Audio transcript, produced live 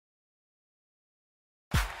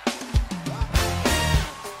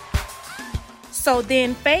So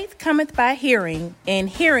then faith cometh by hearing, and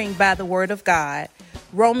hearing by the word of God.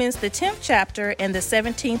 Romans the 10th chapter and the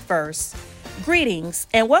 17th verse. Greetings,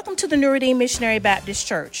 and welcome to the New Redeemed Missionary Baptist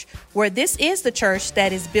Church, where this is the church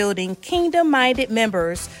that is building kingdom-minded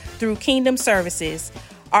members through kingdom services.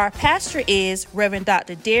 Our pastor is Reverend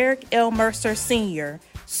Dr. Derrick L. Mercer Sr.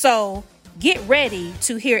 So get ready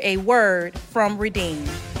to hear a word from Redeemed.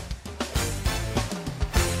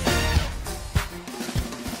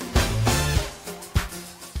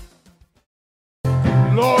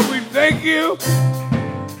 Lord, we thank you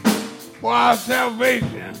for our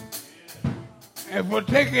salvation and for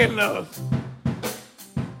taking us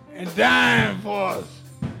and dying for us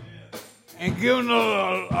and giving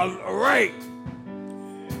us a right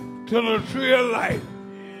to the tree of life.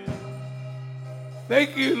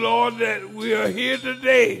 Thank you, Lord, that we are here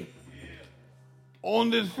today on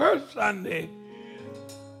this first Sunday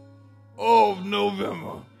of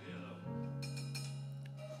November.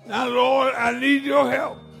 Now, Lord, I need your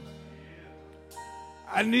help.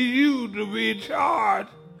 I need you to be in charge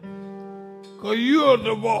because you are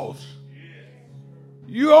the boss.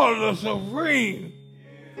 You are the supreme.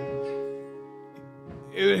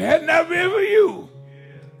 If it had not been for you,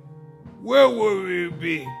 where would we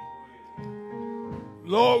be?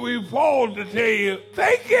 Lord, we pause to tell you,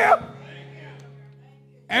 thank you.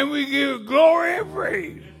 And we give glory and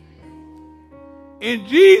praise. In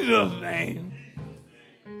Jesus' name.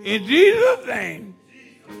 In Jesus' name,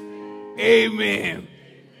 amen.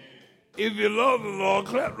 If you love the Lord,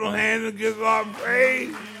 clap your hands and give God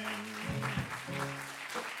praise.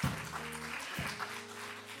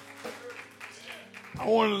 I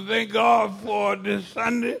want to thank God for this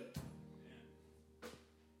Sunday.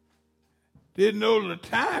 Didn't know the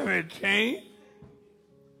time had changed.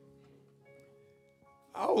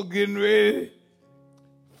 I was getting ready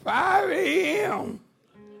 5 a.m.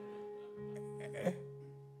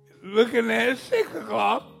 looking at 6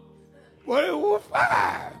 o'clock, but it was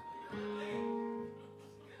 5.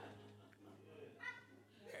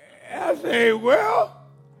 And I said, well,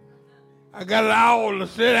 I got an hour to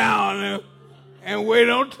sit down and wait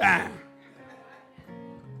on time.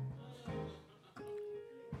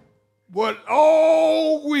 But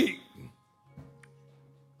all week,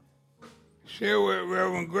 share with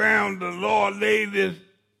Reverend Graham, the Lord laid this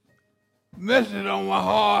message on my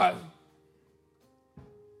heart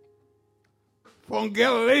from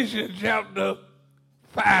Galatians chapter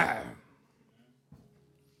 5.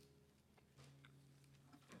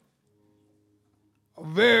 A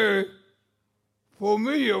very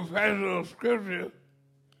familiar passage of scripture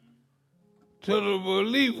to the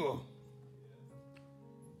believer.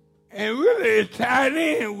 And really it's tied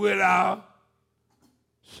in with our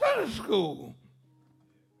Sunday school.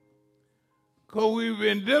 Because we've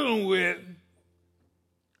been dealing with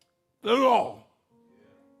the law.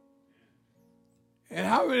 And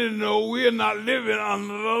how many know we are not living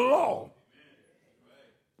under the law,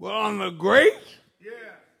 but under grace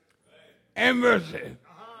and mercy.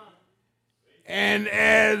 And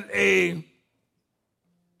as I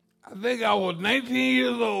think I was 19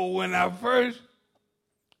 years old when I first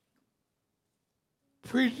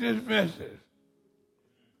preached this message.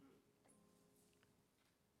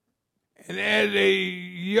 And as a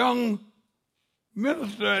young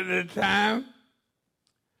minister at the time,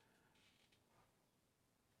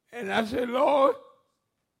 and I said, Lord,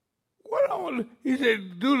 what I want to... He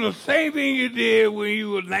said, do the same thing you did when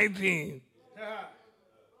you were 19.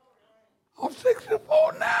 I'm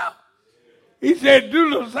 64 now. He said, do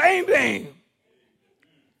the same thing.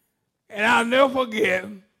 And I'll never forget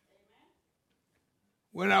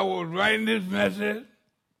when I was writing this message,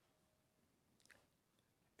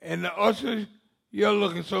 and the usher, you're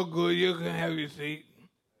looking so good, you can have your seat.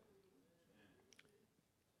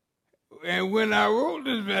 And when I wrote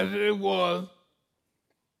this message, it was,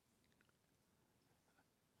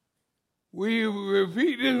 will you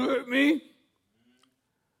repeat this with me?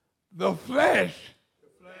 The flesh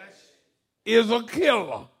is a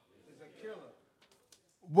killer.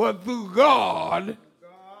 But through God,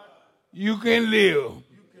 you can live.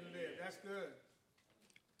 That's good.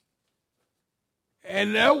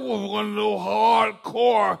 And that was one of those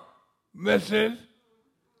hardcore messages,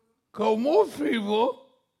 because most people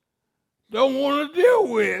don't want to deal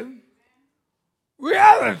with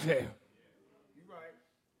reality. You're right.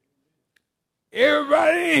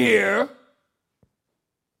 Everybody in here,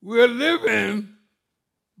 we're living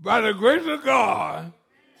by the grace of God,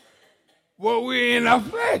 but we're in our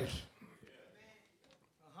flesh.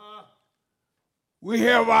 We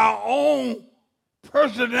have our own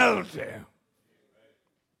personality.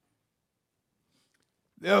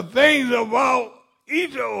 There are things about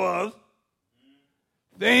each of us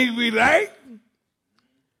things we like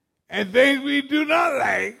and things we do not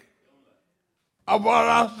like about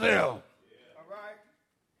ourselves. All right.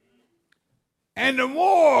 And the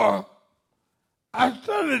more I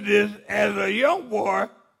studied this as a young boy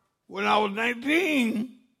when I was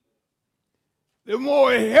 19, the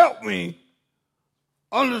more it helped me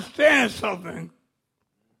understand something,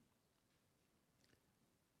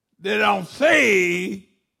 that I'm saved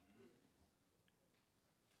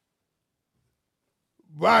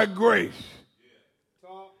by grace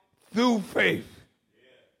through faith.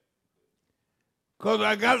 Because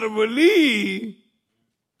I got to believe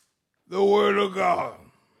the word of God.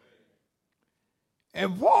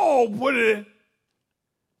 And Paul put it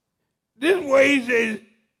this way, he says,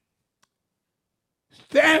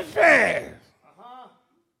 stand fast.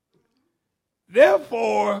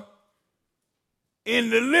 Therefore,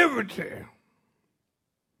 in the liberty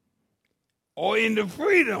or in the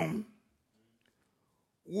freedom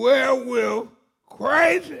wherewith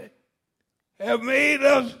Christ have made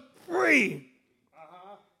us free,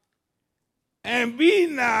 and be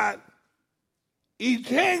not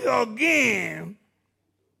entangled again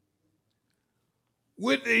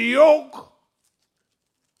with the yoke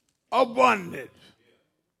of bondage.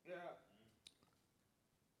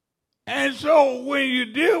 And so when you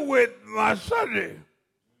deal with my subject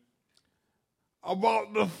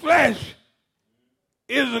about the flesh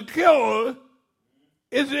is a killer,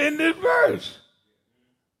 it's in this verse.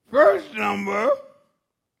 Verse number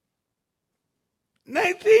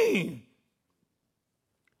 19.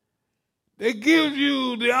 That gives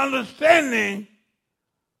you the understanding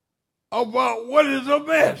about what is a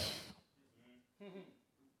mess.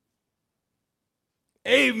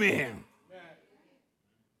 Amen.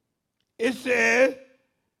 It says,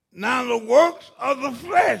 now the works of the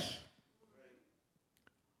flesh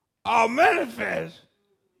are manifest,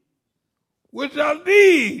 which are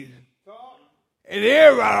these. And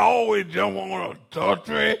everybody always jump on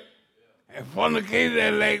adultery and fornication,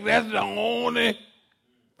 and like that's the only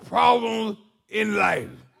problem in life.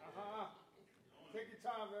 Take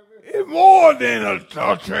your time, Reverend. It's more than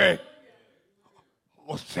adultery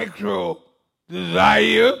or sexual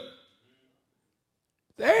desire.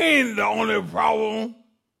 That ain't the only problem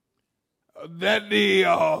that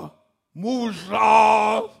the movie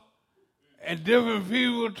stars and different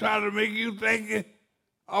people try to make you think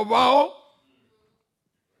about.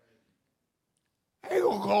 I ain't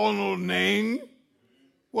gonna call no name.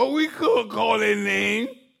 Well, we could call their name.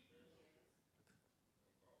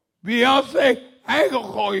 Beyonce, I ain't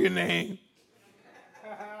gonna call your name.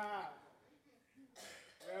 I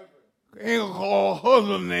ain't gonna call her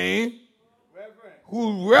husband's name.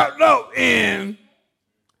 Who's wrapped up in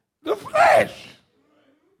the flesh.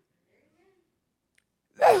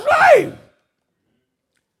 That's life.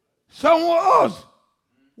 Some of us,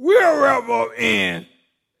 we're wrapped up in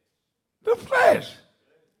the flesh.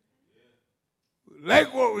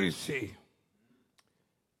 Like what we see.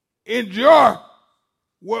 Enjoy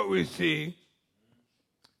what we see.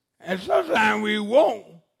 And sometimes we want,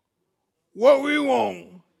 what we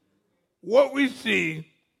see.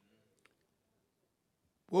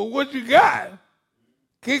 Well, what you got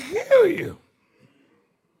can kill you.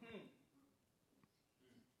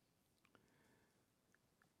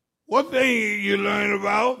 One thing you learn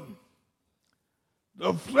about,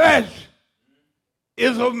 the flesh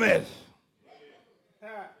is a mess.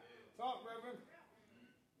 Talk, Reverend.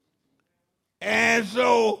 And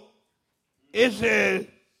so it says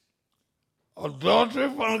adultery,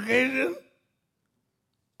 fornication,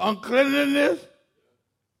 uncleanness,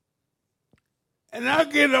 and I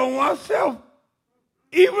get on myself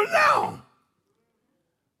even now.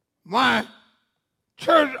 My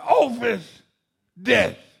church office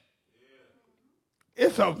desk,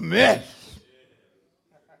 it's a mess.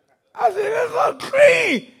 I said, that's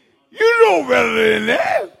unclean. You know better than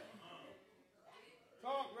that.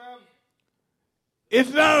 Talk, Reverend. It's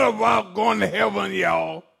not about going to heaven,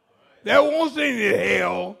 y'all. That won't send you to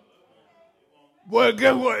hell. But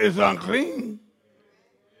guess what? It's unclean.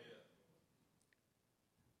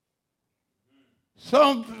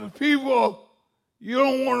 Some people, you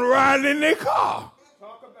don't want to ride in their car.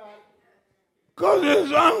 Talk about it. Because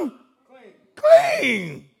it's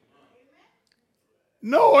unclean.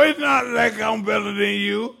 No, it's not like I'm better than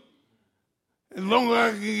you. As long as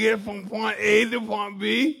I can get from point A to point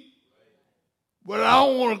B. But I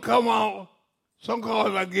don't want to come out, some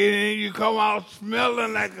cars I get in, you come out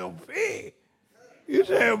smelling like a pig. You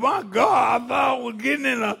say, my God, I thought I was getting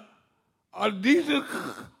in a decent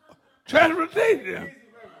transportation.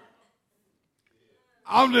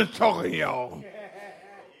 I'm just talking, y'all.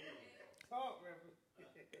 Talk, Reverend.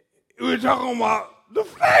 We're talking about the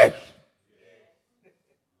flesh.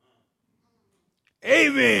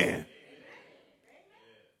 Amen.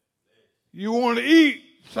 You want to eat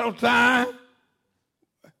sometime,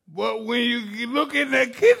 but when you look in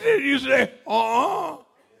that kitchen, you say,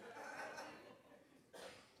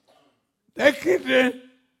 that kitchen,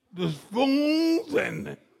 the spoons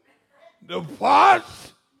and the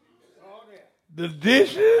pots, the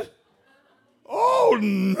dishes, oh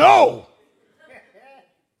no.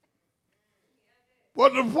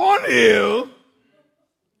 But the point is,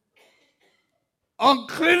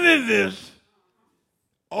 uncleanness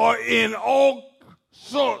are in all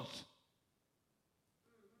sorts,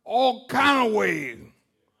 all kind of ways.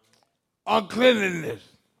 Uncleanness.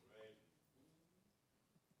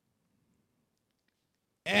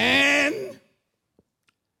 And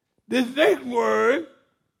this next word,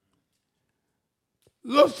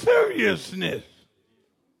 lasciviousness.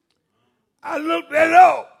 I looked that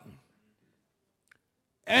up.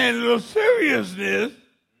 And lasciviousness,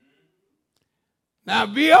 now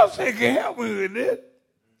Beyonce can help me with this,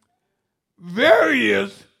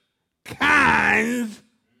 various kinds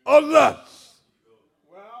of lust.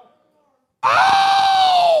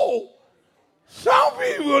 Oh! Some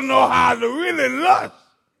people know how to really lust.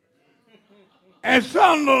 And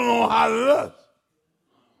some don't know how to lust.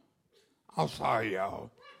 I'm sorry, y'all.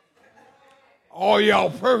 All y'all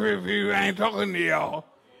perfect people, I ain't talking to y'all.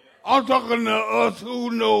 I'm talking to us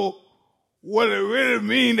who know what it really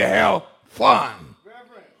means to have fun.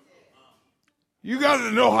 You got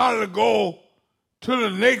to know how to go to the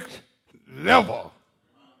next level.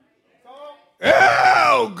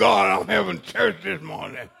 Oh, God, I'm having church this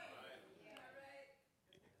morning.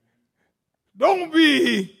 Don't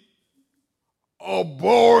be a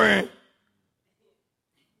boring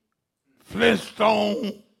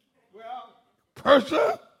Flintstone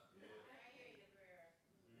person.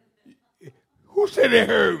 Who said they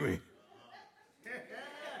heard me?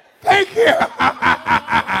 Thank you.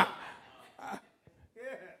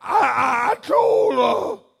 I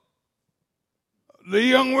told the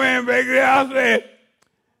young man back there, I said,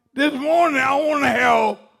 this morning I want to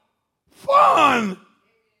have fun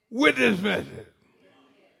with this message.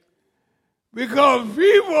 Because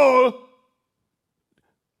people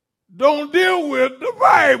don't deal with the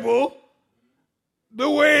Bible the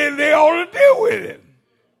way they ought to deal with it.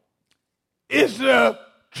 It's the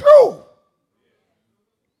truth.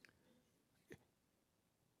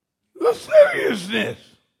 Lasciviousness.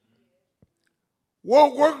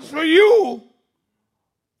 What works for you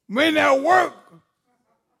may not work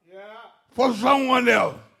for someone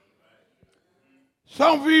else.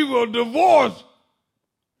 Some people divorce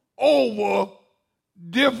over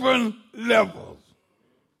different levels.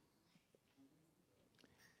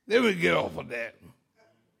 Let me get off of that.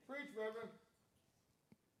 Preach, Reverend.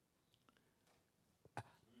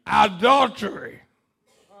 Adultery.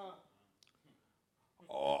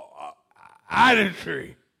 Or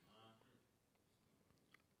idolatry.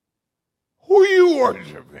 Who you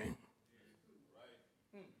worshiping?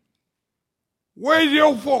 Where's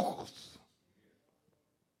your focus?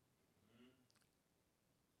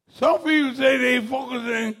 Some people say they're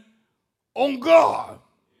focusing on God.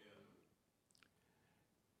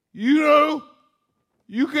 You know,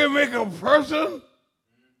 you can make a person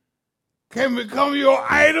can become your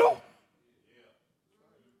idol.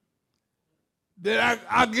 That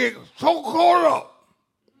I get so caught up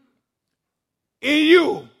in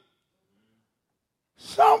you.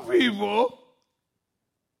 Some people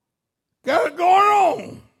got it going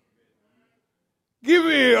on. Give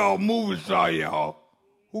me a movie star, y'all,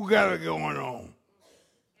 who got it going on.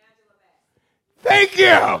 Thank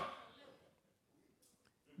you.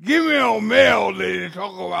 Give me a male that they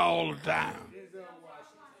talk about all the time.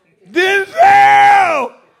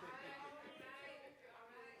 Denzel!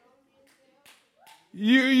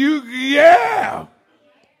 Yeah.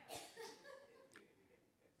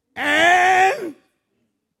 And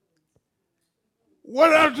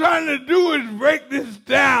what I'm trying to do is break this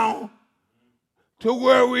down to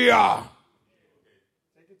where we are.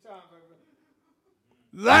 Take your time,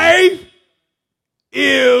 baby. Life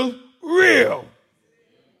is real.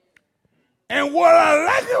 And what I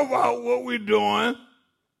like about what we're doing,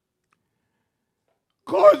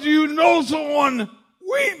 because you know someone's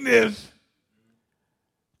weakness,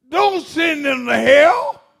 don't send them to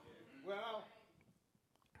hell.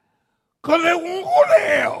 Because they won't go to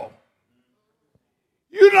hell.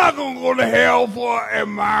 You're not going to go to hell for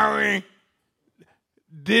admiring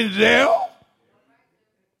Denzel.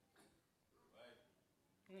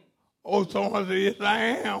 Oh, someone said, yes, I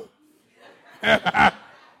am.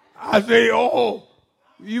 I say, oh,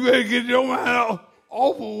 you better get your mind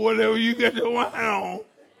off of whatever you get your mind on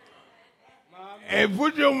and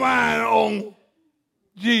put your mind on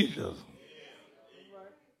Jesus.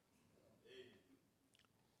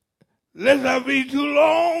 Lest I be too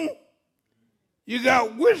long, you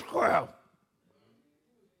got witchcraft,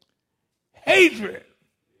 hatred.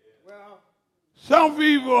 Some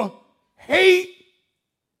people hate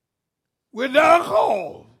without a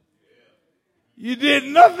cause. You did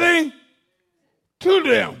nothing to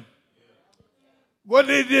them, but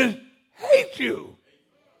they just hate you.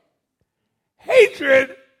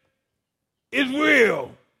 Hatred is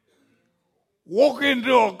real. Walk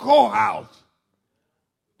into a courthouse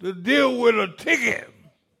to deal with a ticket,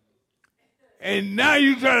 and now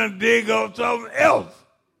you're trying to dig up something else.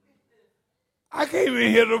 I came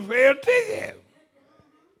in here to pay a ticket.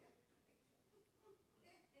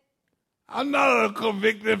 I'm not a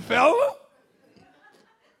convicted felon.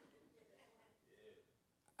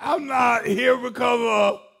 I'm not here because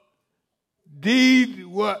of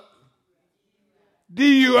DUI.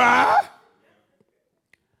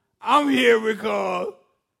 I'm here because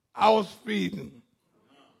I was speeding.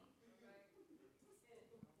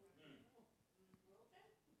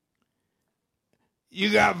 You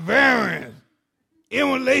got variance,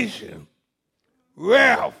 immolation,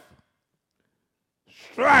 wrath,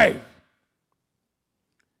 strife.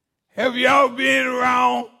 Have y'all been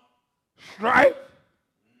around strife?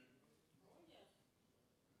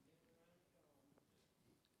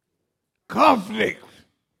 Conflict.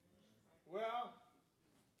 Well,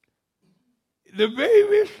 The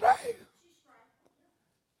baby strife.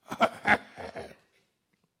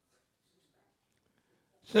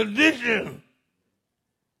 Sedition,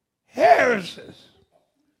 heresies,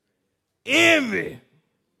 envy,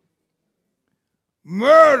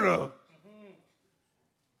 murder.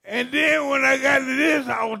 And then when I got to this,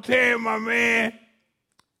 I was telling my man,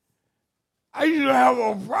 I used to have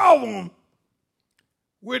a problem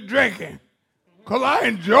with drinking because I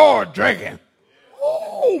enjoy drinking.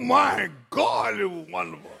 Oh, my God, it was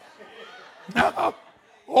wonderful.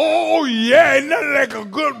 Oh, yeah, ain't nothing like a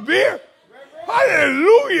good beer.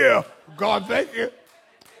 Hallelujah. God, thank you.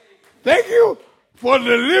 Thank you for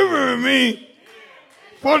delivering me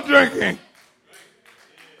for drinking.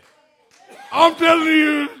 I'm telling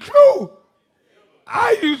you the truth.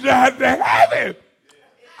 I used to have it.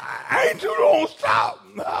 I ain't too long stop.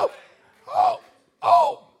 No.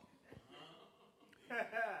 Oh.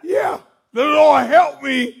 Yeah, the Lord helped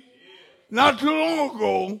me not too long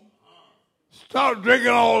ago stop drinking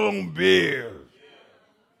all them beers.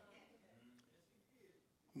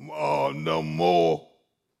 No more.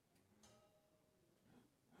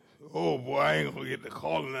 Oh, boy, I ain't going to get to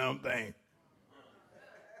calling them things.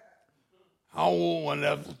 I don't want one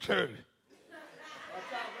after church.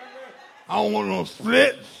 I don't want no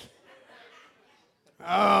splits.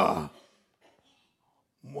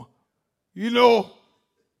 You know,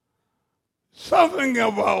 something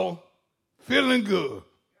about feeling good.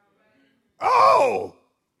 Oh,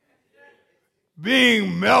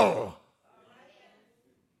 being mellow.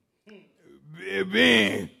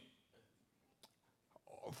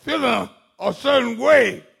 Feeling a certain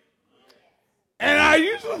way. And I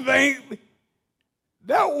used to think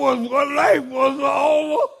that was what life was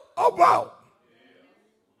all about.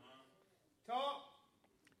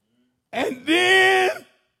 And then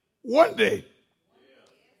one day,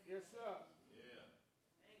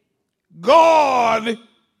 God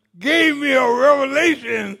gave me a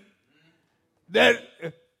revelation that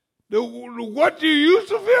what you used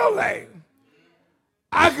to feel like,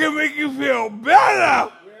 I can make you feel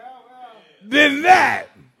better than that.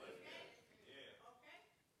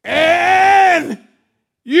 And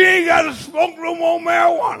you ain't got to smoke no more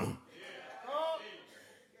marijuana.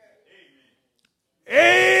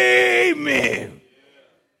 Amen.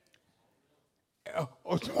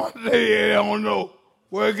 Or someone say, I don't know.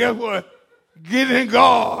 Well, guess what? Get in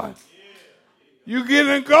God. You get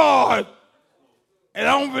in God. And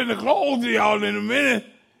I'm going to close to y'all in a minute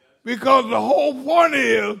because the whole point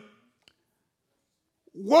is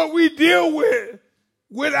what we deal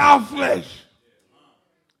with our flesh.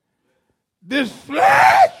 This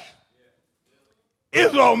flesh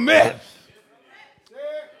is a mess.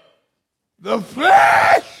 The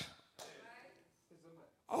flesh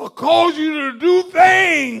will cause you to do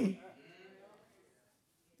things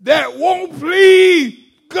that won't please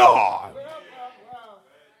God.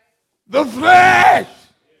 The flesh,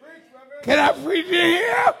 can I preach in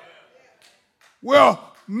here? Will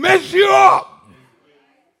mess you up.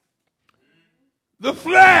 The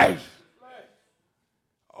flesh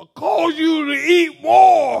will cause you to eat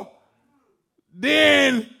more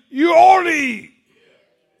than you ought to eat.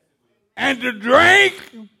 and to drink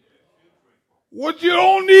what you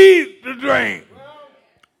don't need to drink,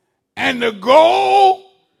 and to go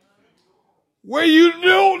where you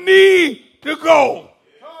don't need to go.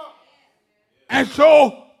 And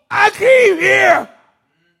so I came here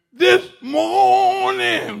this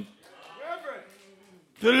morning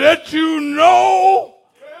to let you know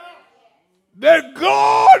that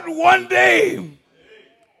God one day,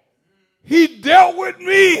 he dealt with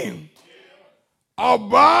me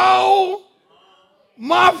about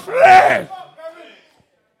my flesh.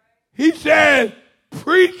 He said,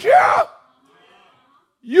 preacher,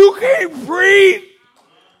 you can't preach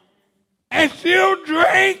and still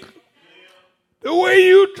drink the way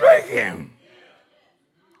you drinking.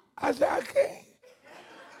 I said, I can't.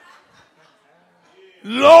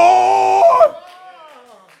 Lord,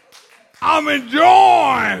 I'm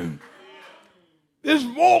enjoying this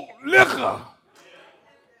malt liquor.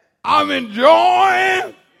 I'm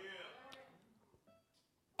enjoying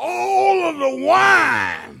all of the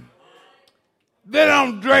wine that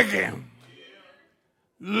I'm drinking.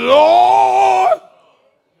 Lord,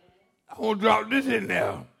 I'm going to drop this in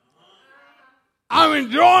there. I'm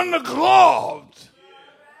enjoying the clubs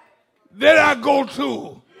that I go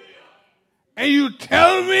to. And you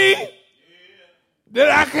tell me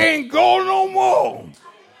that I can't go no more.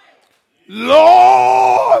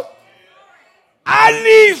 Lord, I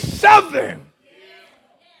need something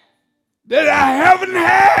that I haven't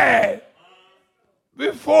had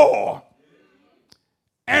before.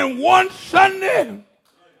 And one Sunday,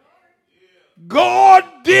 God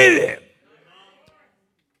did it.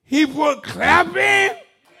 He put clapping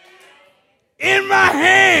in my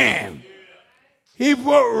hand. He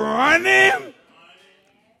put running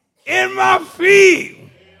in my feet.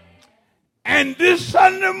 And this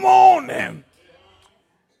Sunday morning,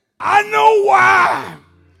 I know why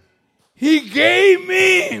he gave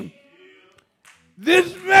me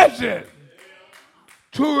this message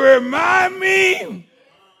to remind me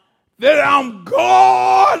that I'm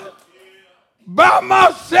God by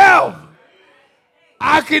myself.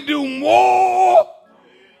 I can do more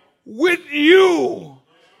with you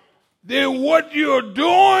than what you're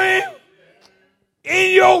doing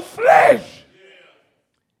in your flesh.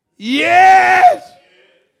 Yes.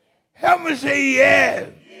 Help me say yes.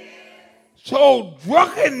 So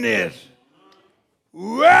drunkenness,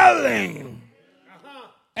 railing,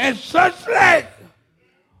 and such like,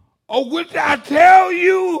 of which I tell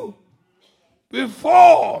you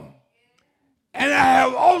before, and I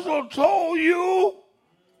have also told you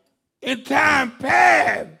in time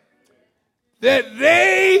past that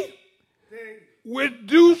they would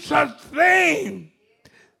do such things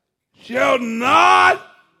shall not,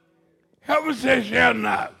 help me say shall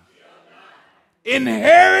not,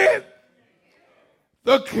 inherit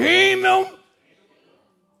the kingdom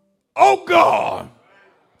of God.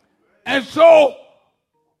 And so,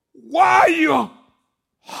 why are you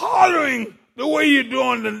hollering the way you're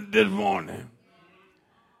doing this morning?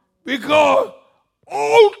 Because,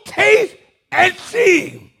 oh, taste and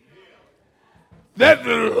see that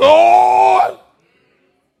the Lord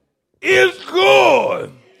is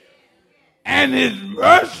good, and his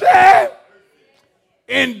mercy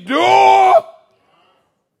endure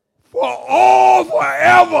for all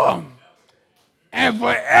forever and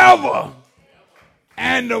forever.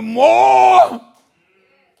 And the more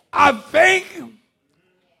I think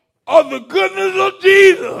of the goodness of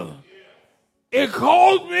Jesus, it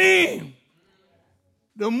caused me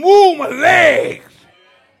to move my legs,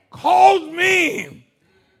 caused me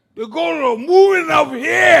to go to moving up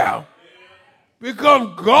here, because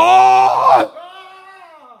God,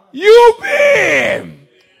 you've been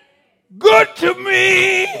good to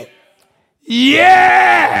me.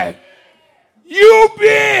 Yes, you've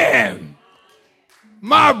been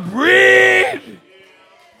my bridge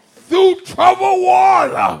through troubled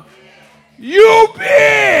water. You've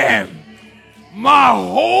been my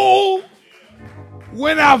hope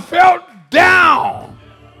when I felt down,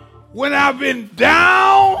 when I've been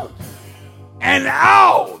down and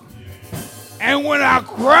out, and when I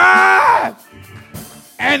cried,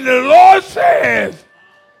 and the Lord says,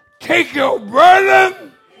 take your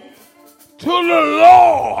burden to the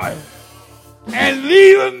Lord and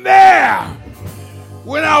leave him there.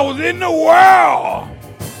 When I was in the world,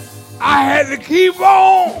 I had to keep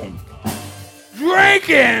on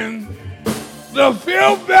drinking to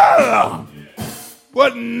feel better.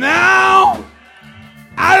 But now,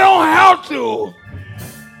 I don't have to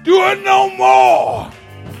do it no more.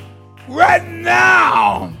 Right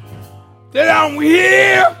now that I'm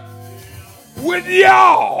here with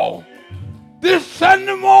y'all this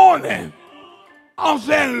Sunday morning, I'm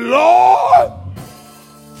saying, Lord,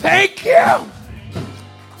 Thank you.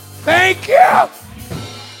 Thank you.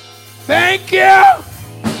 Thank you.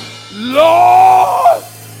 Lord.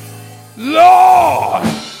 Lord.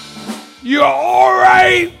 You're all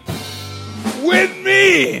right with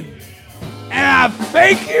me. And I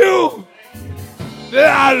thank you that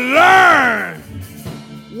I learned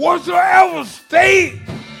whatsoever state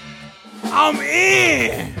I'm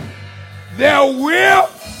in, there will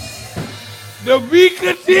be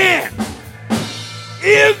content.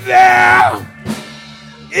 Is there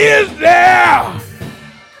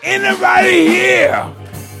anybody here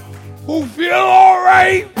who feel all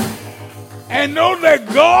right and know that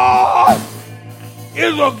God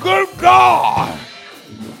is a good God?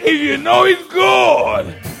 If you know he's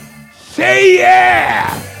good, say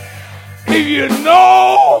yeah. If you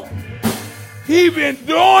know he's been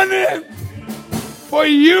doing it for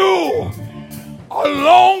you a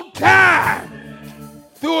long time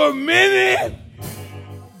through many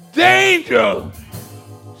dangers,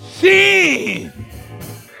 seen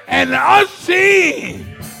and unseen,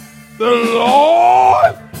 the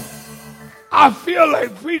Lord, I feel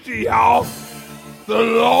like preaching, y'all. The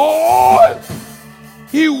Lord,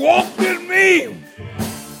 he walks with me.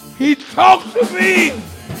 He talks to me.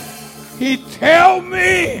 He tells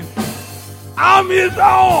me I'm his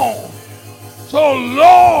own. So,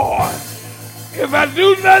 Lord, if I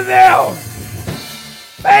do nothing else,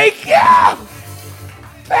 thank you.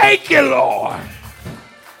 Thank you, Lord.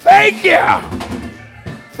 Thank you.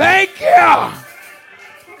 Thank you.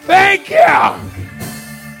 Thank you.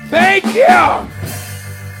 Thank you.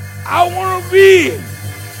 I want to be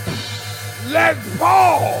like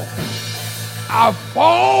Paul. I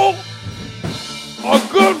fought a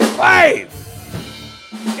good fight.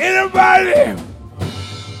 Anybody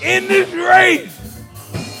in this race,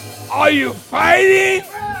 are you fighting?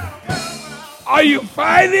 Are you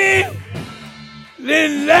fighting?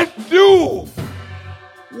 Then let's do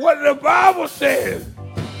what the Bible says.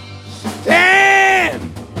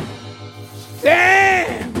 Stand.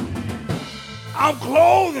 Stand. I'm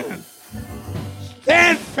closing.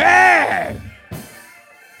 Stand fast.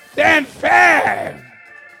 Stand fast.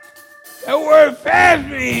 That word fast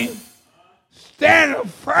means stand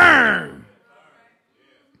firm.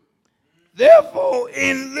 Therefore,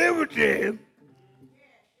 in liberty,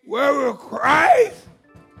 where Christ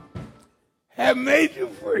have made you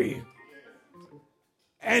free.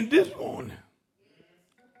 And this morning,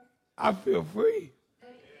 I feel free.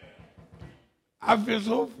 I feel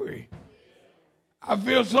so free. I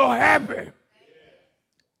feel so happy.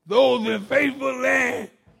 Those in Facebook land,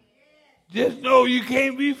 just know you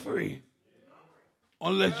can't be free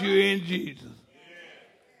unless you're in Jesus.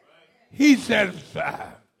 He's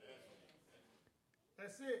satisfied.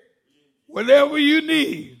 That's it. Whatever you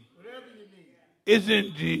need, it's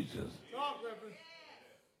in Jesus.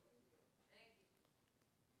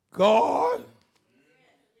 God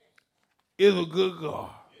is a good God.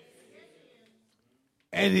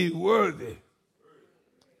 And he's worthy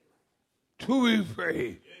to be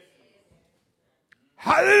praised.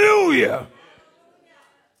 Hallelujah.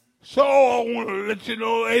 So I want to let you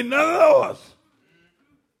know ain't none of us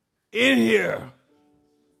in here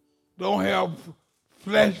don't have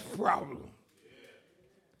flesh problems.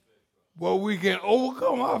 But we can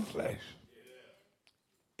overcome our flesh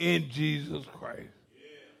in Jesus Christ.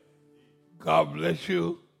 God bless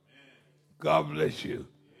you. God bless you.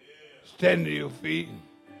 Stand to your feet.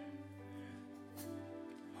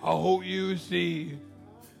 I hope you receive.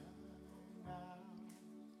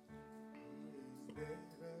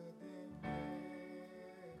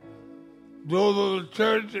 Doors of the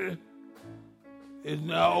church is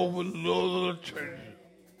now open. The doors of the church.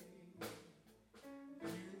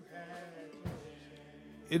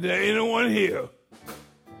 Is there anyone here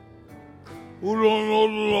who don't know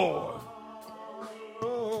the Lord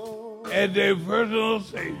as their personal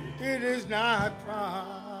Savior? It is not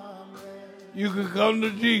promised. You can come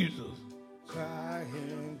to Jesus. Try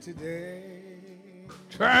him today.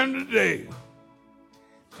 Try him today.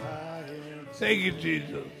 Try him today. Thank you,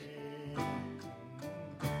 Jesus.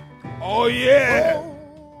 Oh, yeah.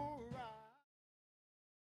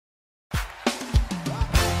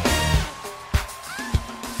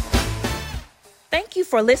 Thank you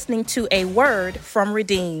for listening to A Word from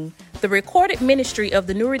Redeem, the recorded ministry of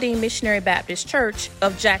the New Redeem Missionary Baptist Church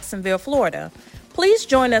of Jacksonville, Florida. Please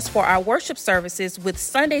join us for our worship services with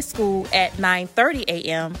Sunday school at 9:30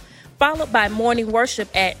 a.m., followed by morning worship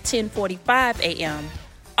at 10:45 a.m.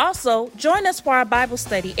 Also, join us for our Bible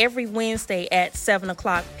study every Wednesday at 7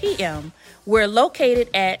 o'clock p.m. We're located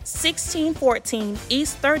at 1614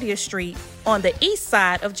 East 30th Street on the east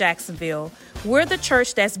side of Jacksonville. We're the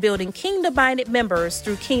church that's building kingdom-minded members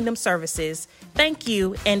through kingdom services. Thank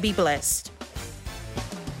you and be blessed.